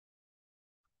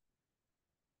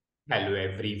Hello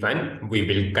everyone, we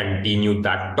will continue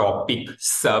the topic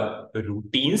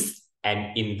subroutines,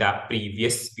 and in the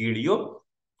previous video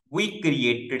we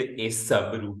created a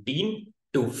subroutine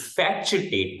to fetch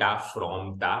data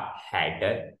from the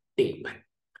header table.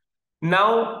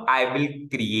 Now I will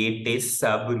create a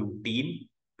subroutine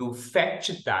to fetch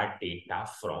the data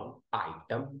from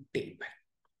item table.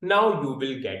 Now you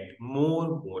will get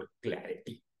more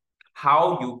clarity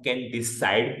how you can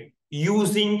decide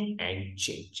using and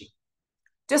changing.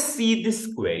 Just see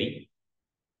this query.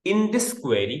 In this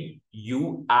query,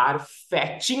 you are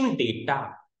fetching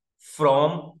data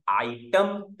from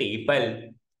item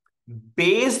table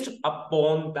based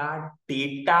upon the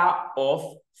data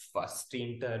of first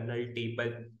internal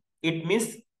table. It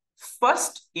means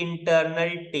first internal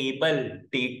table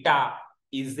data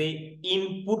is a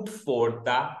input for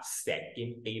the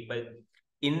second table.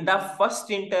 In the first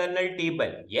internal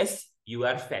table, yes, you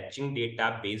are fetching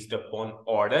data based upon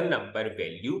order number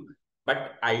value,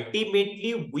 but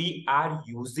ultimately we are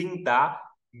using the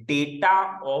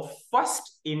data of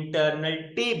first internal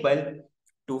table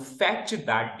to fetch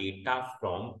that data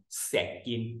from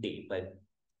second table.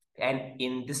 And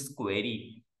in this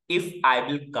query, if I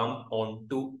will come on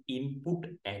to input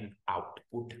and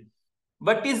output,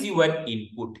 what is your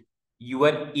input?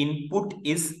 Your input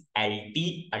is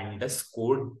LT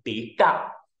underscore data.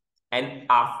 And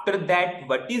after that,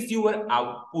 what is your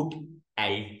output?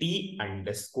 LT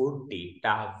underscore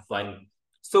data 1.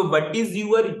 So what is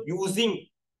your using?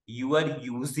 Your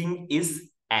using is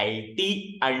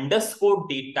LT underscore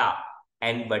data.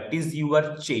 And what is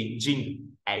your changing?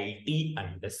 LT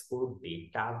underscore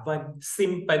data 1.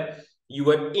 Simple.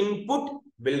 Your input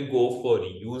will go for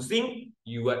using.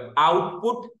 Your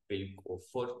output will go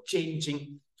for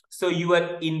changing. So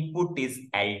your input is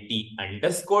LT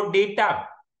underscore data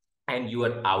and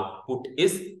your output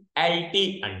is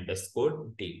LT underscore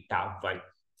data 1.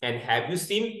 And have you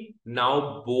seen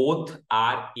now both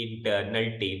are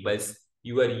internal tables.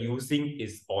 You are using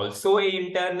is also a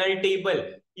internal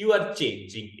table. You are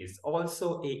changing is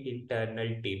also a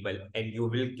internal table, and you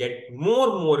will get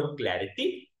more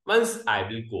clarity once I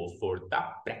will go for the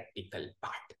practical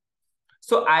part.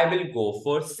 So I will go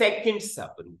for second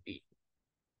subroutine.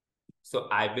 So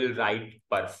I will write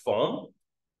perform.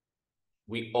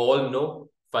 We all know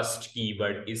first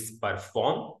keyword is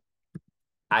perform.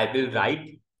 I will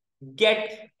write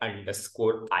get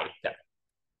underscore item.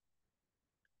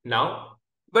 Now,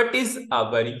 what is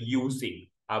our using?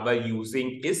 Our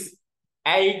using is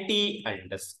LT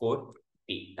underscore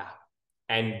data.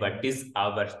 And what is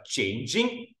our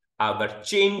changing? Our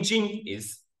changing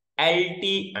is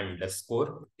LT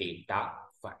underscore data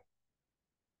 1.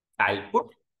 I'll put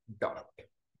dot.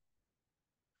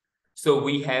 So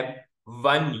we have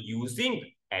one using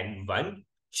and one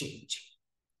changing.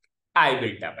 I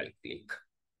will double click.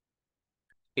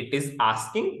 It is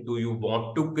asking, do you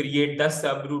want to create the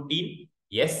subroutine?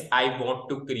 Yes, I want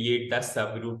to create the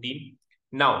subroutine.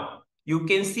 Now, you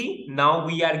can see now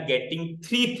we are getting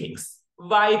three things.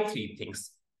 Why three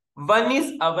things? One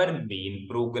is our main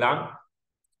program.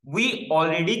 We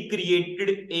already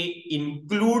created a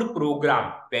include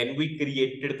program when we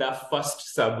created the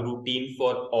first subroutine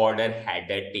for order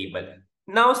header table.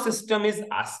 Now system is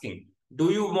asking,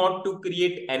 do you want to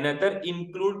create another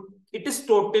include? It is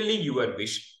totally your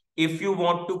wish. If you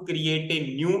want to create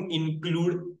a new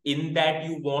include, in that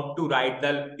you want to write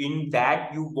in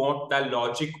that you want the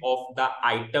logic of the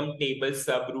item table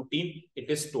subroutine,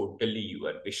 it is totally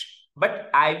your wish. But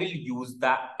I will use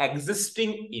the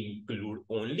existing include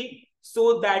only,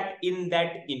 so that in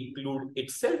that include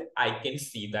itself, I can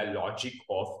see the logic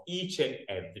of each and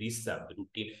every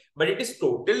subroutine. But it is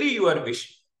totally your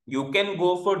wish. You can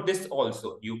go for this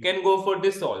also. You can go for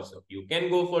this also. You can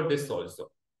go for this also.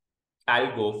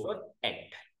 I'll go for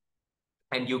enter.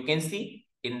 And you can see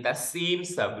in the same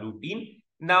subroutine,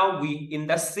 now in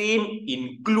the same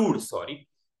include,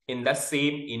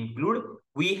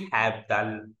 we have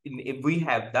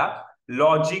the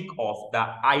logic of the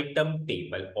item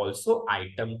table, also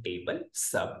item table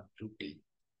subroutine.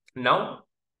 Now,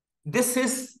 this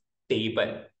is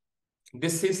table.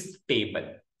 This is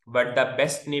table. But the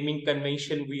best naming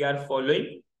convention we are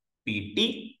following,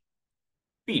 PT,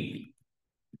 PT.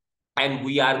 And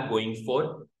we are going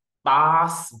for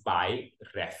pass by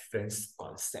reference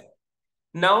concept.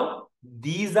 Now,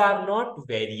 these are not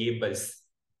variables.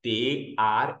 They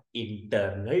are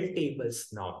internal tables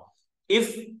now.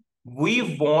 If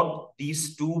we want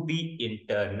these to be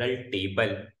internal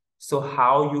table, so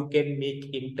how you can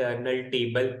make internal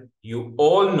table? You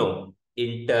all know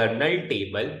internal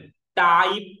table,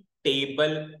 type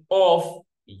table of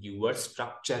your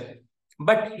structure.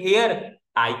 But here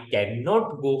I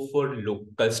cannot go for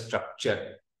local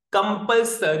structure.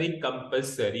 Compulsory,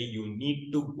 you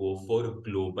need to go for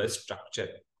global structure.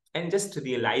 And just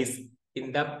realize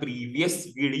in the previous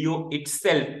video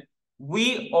itself,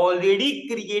 we already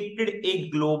created a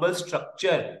global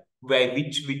structure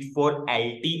which for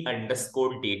LT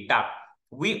underscore data.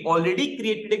 We already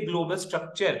created a global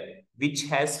structure which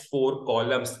has 4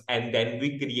 columns, and then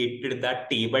we created the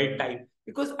table type,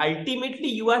 because ultimately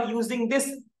you are using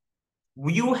this.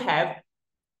 You have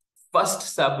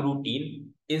first subroutine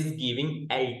is giving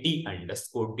LT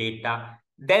underscore data.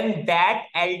 Then that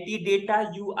LT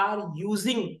data you are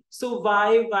using. So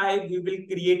why we will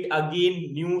create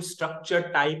again new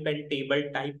structure type and table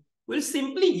type? We'll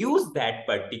simply use that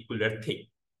particular thing.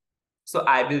 So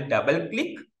I will double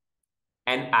click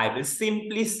and I will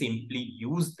simply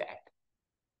use that.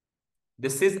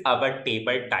 This is our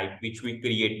table type which we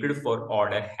created for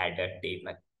order header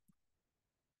table.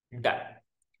 Done.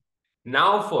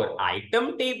 Now for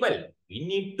item table, we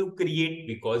need to create,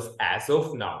 because as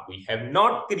of now, we have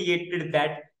not created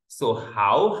that. So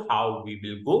how we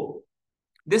will go?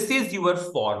 This is your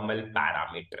formal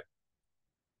parameter.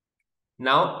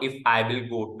 Now, if I will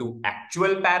go to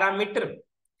actual parameter,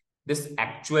 this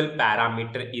actual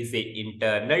parameter is an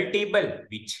internal table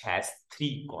which has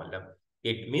 3 columns.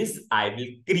 It means I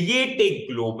will create a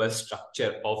global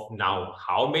structure of now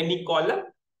how many columns?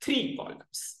 3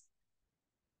 columns.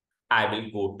 I will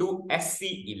go to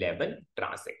SC11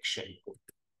 transaction code.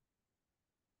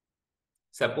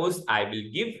 Suppose I will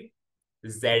give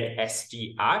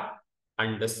ZSTR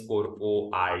underscore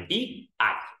ORD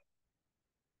I.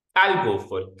 I'll go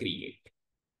for create.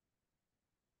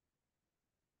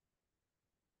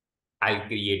 I'll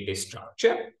create a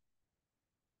structure,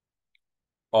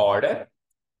 order,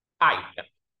 item.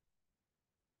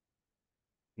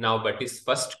 Now, what is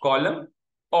first column?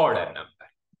 Order number.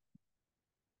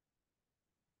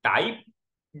 Type,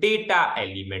 data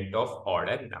element of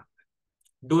order number.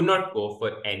 Do not go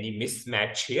for any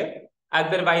mismatch here.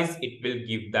 Otherwise, it will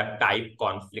give the type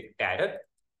conflict error.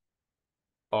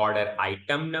 Order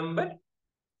item number,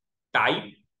 type,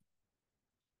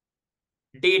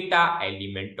 data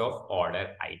element of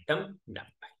order item number.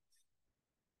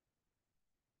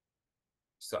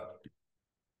 Sorry.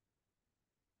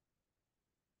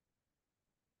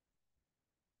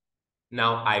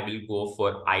 Now I will go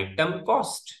for item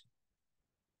cost.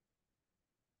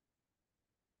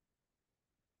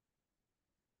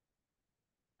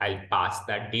 I'll pass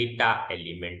the data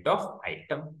element of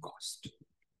item cost.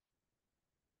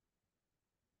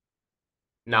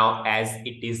 Now, as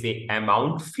it is a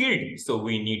amount field, so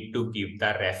we need to give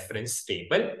the reference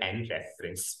table and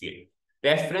reference field.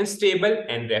 Reference table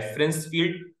and reference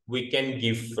field we can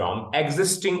give from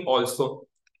existing also.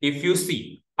 If you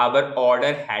see, our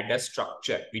order had a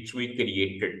structure which we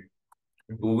created.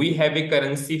 Do we have a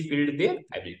currency field there?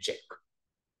 I will check.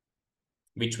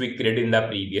 Which we created in the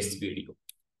previous video.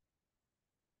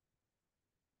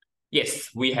 Yes,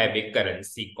 we have a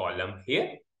currency column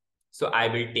here. So I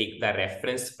will take the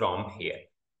reference from here.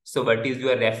 So what is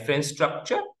your reference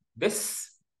structure?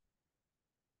 This.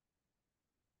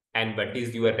 And what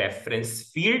is your reference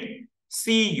field?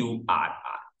 CURR.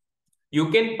 You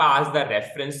can pass the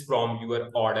reference from your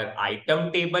order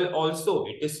item table also.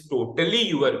 It is totally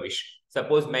your wish.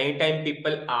 Suppose many times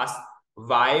people ask,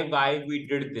 why we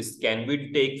did this? Can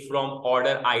we take from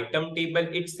order item table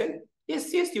itself?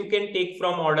 Yes, you can take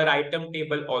from order item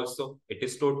table also. It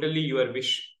is totally your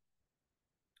wish.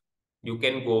 You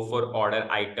can go for order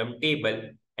item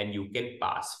table and you can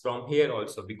pass from here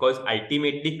also, because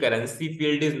ultimately currency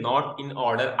field is not in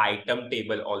order item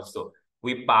table also.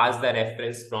 We pass the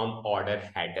reference from order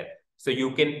header. So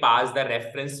you can pass the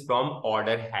reference from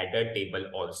order header table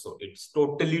also. It's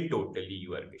totally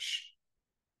your wish.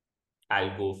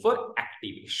 I'll go for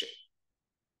activation.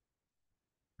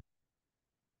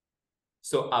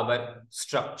 So our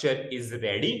structure is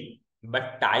ready,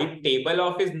 but type table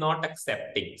of is not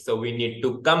accepting. So we need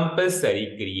to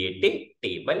compulsory create a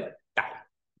table type.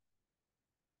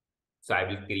 So I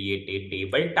will create a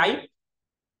table type,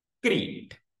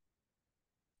 create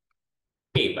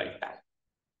table type,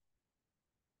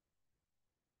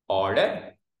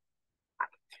 order,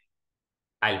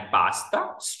 I'll pass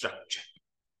the structure.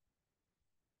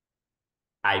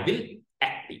 I will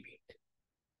activate.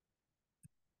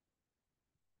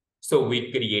 So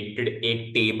we created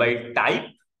a table type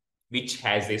which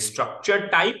has a structure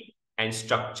type, and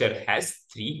structure has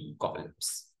 3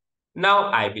 columns. Now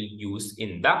I will use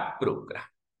in the program.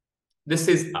 This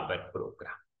is our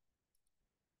program.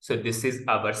 So this is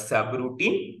our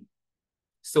subroutine.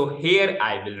 So here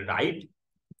I will write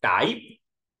type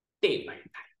table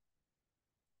type.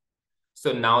 So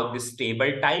now this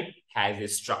table type has a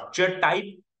structure type.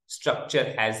 Structure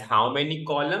has how many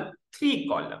columns? 3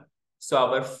 columns. So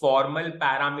our formal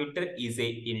parameter is a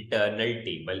internal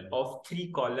table of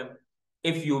 3 columns.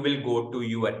 If you will go to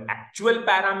your actual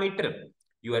parameter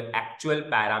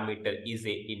is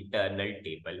a internal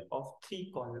table of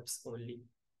 3 columns only.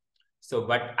 So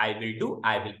what I will do,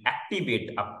 I will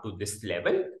activate up to this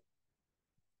level.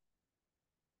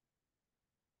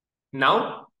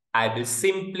 Now I will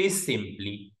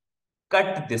simply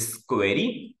cut this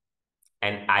query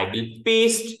and I will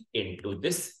paste into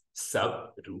this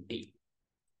subroutine.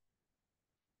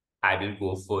 I will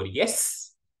go for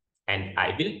yes and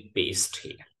I will paste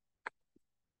here.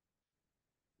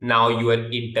 Now your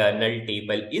internal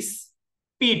table is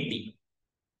PT.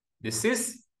 This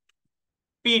is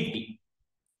PT.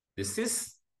 This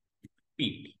is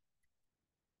PT.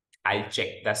 I'll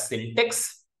check the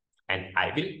syntax and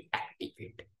I will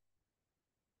activate.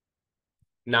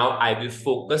 Now I will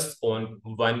focus on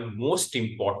one most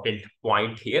important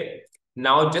point here.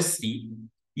 Now just see,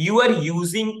 you are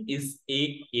using is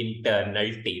a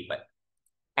internal table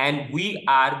and we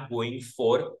are going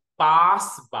for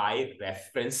pass by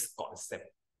reference concept,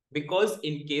 because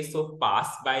in case of pass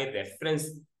by reference,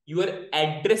 your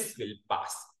address will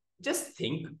pass. Just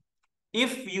think,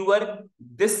 if your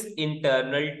this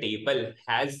internal table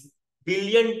has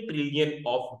billion trillion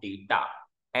of data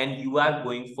and you are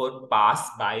going for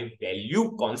pass by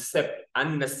value concept,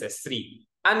 unnecessary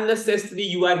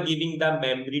you are giving the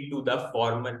memory to the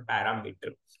formal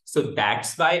parameter. So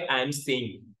that's why I'm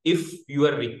saying, if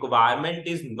your requirement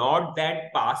is not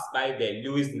that pass by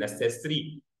value is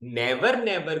necessary,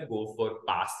 never go for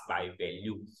pass by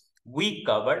value. We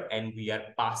covered and we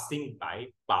are passing by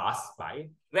pass by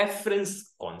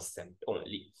reference concept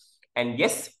only. And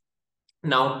yes,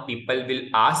 now people will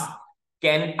ask,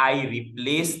 can I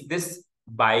replace this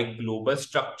by global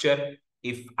structure?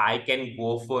 If I can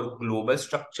go for global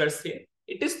structures here,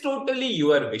 it is totally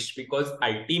your wish, because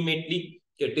ultimately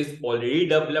it is already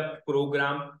developed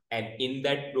program and in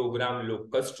that program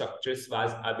local structures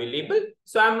was available.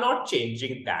 So I'm not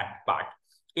changing that part.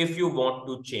 If you want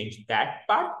to change that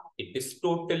part, it is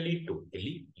totally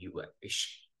your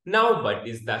wish. Now, what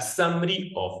is the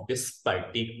summary of this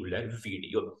particular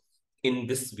video? In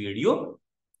this video,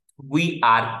 we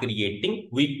created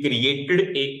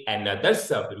another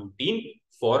subroutine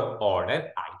for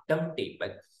order item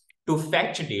table to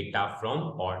fetch data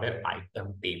from order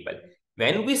item table.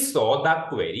 When we saw the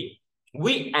query,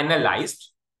 we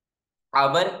analyzed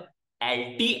our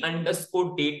LT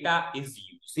underscore data is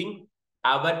using,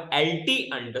 our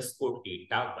LT underscore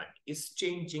data one is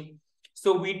changing.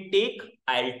 So we take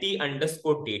LT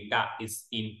underscore data is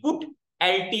input,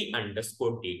 LT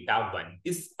underscore data one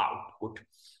is output.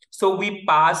 So we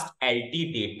passed LT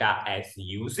data as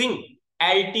using,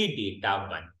 LT data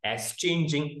one as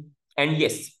changing. And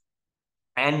yes,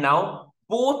 and now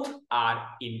both are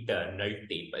internal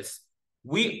tables.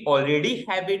 We already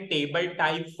have a table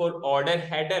type for order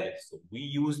header, so we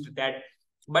used that.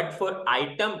 But for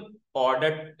item,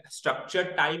 order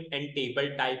structure type and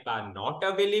table type are not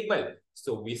available.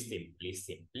 So we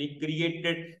simply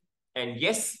created. And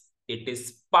yes, it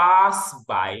is pass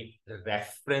by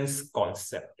reference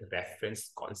concept.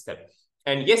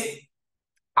 And yes,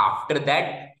 after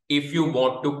that, if you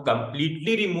want to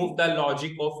completely remove the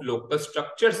logic of local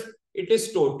structures, it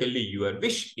is totally your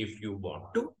wish if you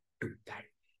want to do that.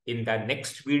 In the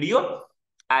next video,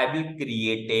 I will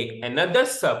create another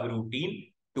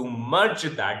subroutine to merge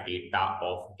the data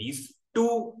of these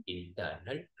two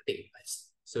internal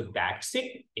tables. So that's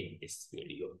it in this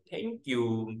video. Thank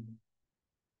you.